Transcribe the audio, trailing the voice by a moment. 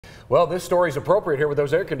Well, this story is appropriate here with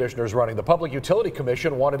those air conditioners running. The Public Utility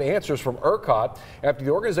Commission wanted answers from ERCOT after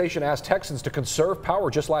the organization asked Texans to conserve power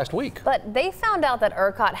just last week. But they found out that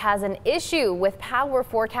ERCOT has an issue with power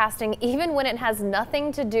forecasting even when it has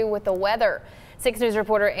nothing to do with the weather. 6 News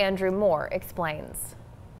reporter Andrew Moore explains.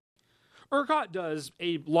 ERCOT does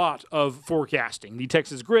a lot of forecasting. The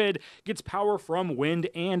Texas grid gets power from wind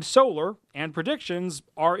and solar, and predictions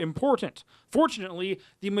are important. Fortunately,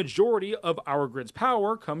 the majority of our grid's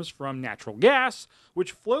power comes from natural gas,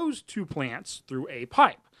 which flows to plants through a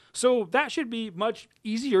pipe. So that should be much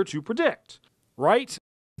easier to predict, right?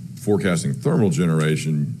 Forecasting thermal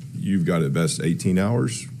generation, you've got at best 18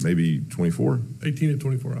 hours, maybe 24? 18 to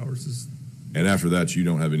 24 hours is. And after that, you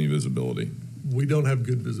don't have any visibility. We don't have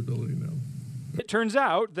good visibility now. It turns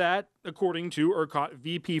out that, according to ERCOT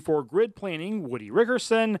VP for Grid Planning, Woody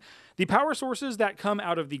Rickerson, the power sources that come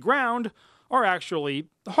out of the ground are actually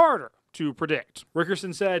harder to predict.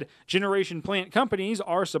 Rickerson said generation plant companies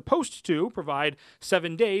are supposed to provide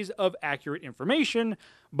 7 days of accurate information,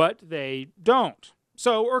 but they don't.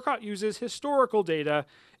 So ERCOT uses historical data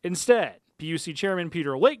instead. PUC Chairman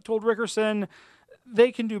Peter Lake told Rickerson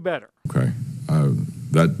they can do better. Okay,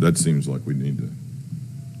 that seems like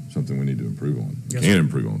something we need to improve on. Yes, Can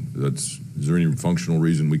improve on. Is there any functional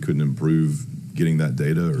reason we couldn't improve getting that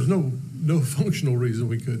data? Or? There's no functional reason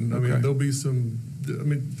we couldn't. Okay. I mean, there'll be some. I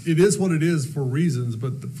mean, it is what it is for reasons,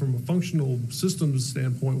 but from a functional systems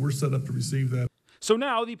standpoint, we're set up to receive that. So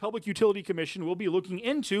now the Public Utility Commission will be looking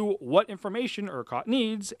into what information ERCOT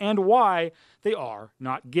needs and why they are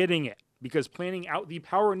not getting it. Because planning out the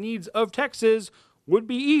power needs of Texas would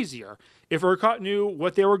be easier if ERCOT knew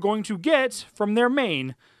what they were going to get from their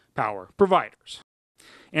main power providers.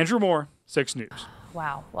 Andrew Moore, 6 News.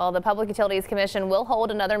 Wow. Well, the Public Utilities Commission will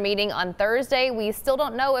hold another meeting on Thursday. We still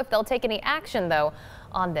don't know if they'll take any action, though,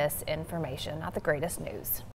 on this information. Not the greatest news.